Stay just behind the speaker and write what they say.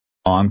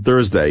On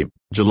Thursday,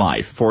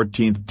 July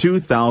 14,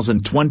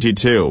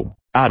 2022,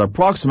 at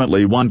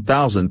approximately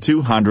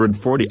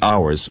 1,240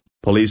 hours,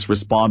 police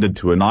responded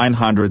to a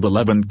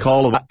 911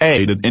 call of an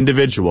aided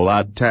individual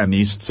at 10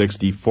 East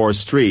 64th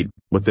Street,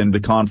 within the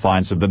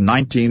confines of the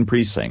 19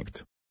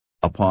 Precinct.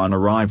 Upon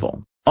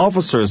arrival,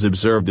 officers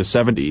observed a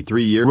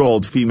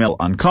 73-year-old female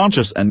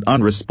unconscious and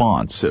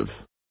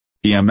unresponsive.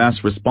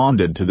 EMS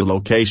responded to the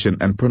location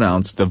and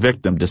pronounced the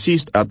victim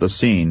deceased at the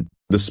scene,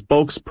 the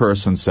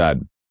spokesperson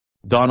said.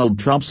 Donald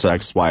Trump's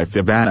ex-wife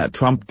Ivana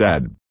Trump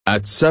dead,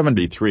 at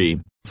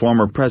 73,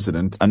 former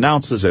president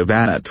announces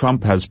Ivana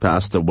Trump has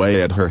passed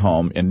away at her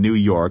home in New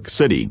York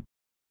City.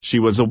 She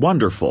was a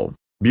wonderful,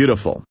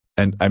 beautiful,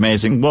 and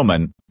amazing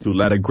woman, who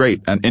led a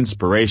great and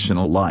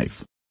inspirational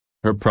life.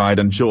 Her pride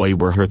and joy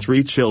were her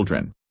 3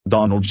 children,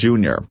 Donald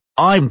Jr.,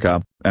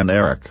 Ivanka, and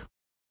Eric.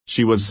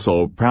 She was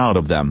so proud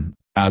of them,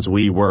 as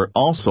we were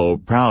also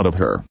proud of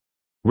her.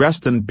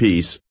 Rest in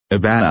peace,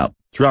 Ivana,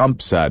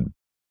 Trump said.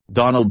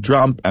 Donald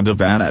Trump and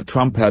Ivana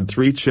Trump had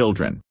 3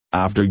 children,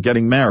 after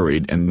getting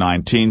married in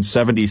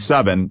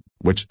 1977,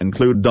 which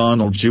include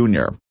Donald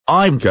Jr.,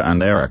 Ivanka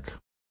and Eric.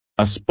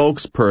 A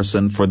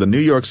spokesperson for the New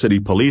York City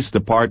Police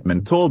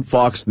Department told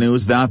Fox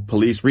News that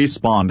police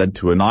responded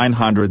to a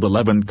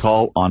 911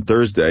 call on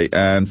Thursday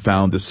and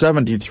found the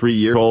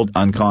 73-year-old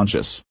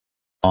unconscious.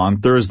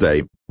 On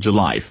Thursday,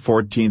 July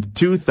 14,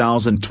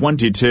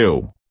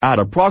 2022, at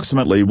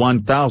approximately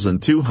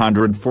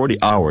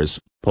 1,240 hours,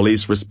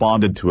 police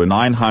responded to a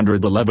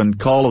 911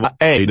 call of an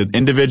aided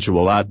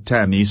individual at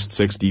 10 East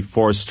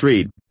 64th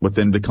Street,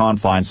 within the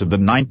confines of the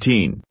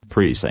 19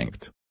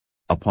 Precinct.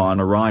 Upon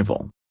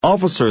arrival,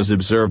 officers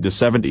observed a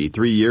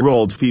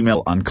 73-year-old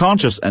female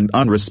unconscious and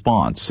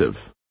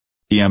unresponsive.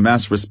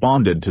 EMS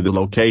responded to the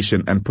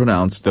location and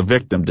pronounced the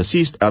victim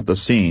deceased at the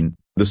scene,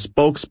 the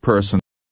spokesperson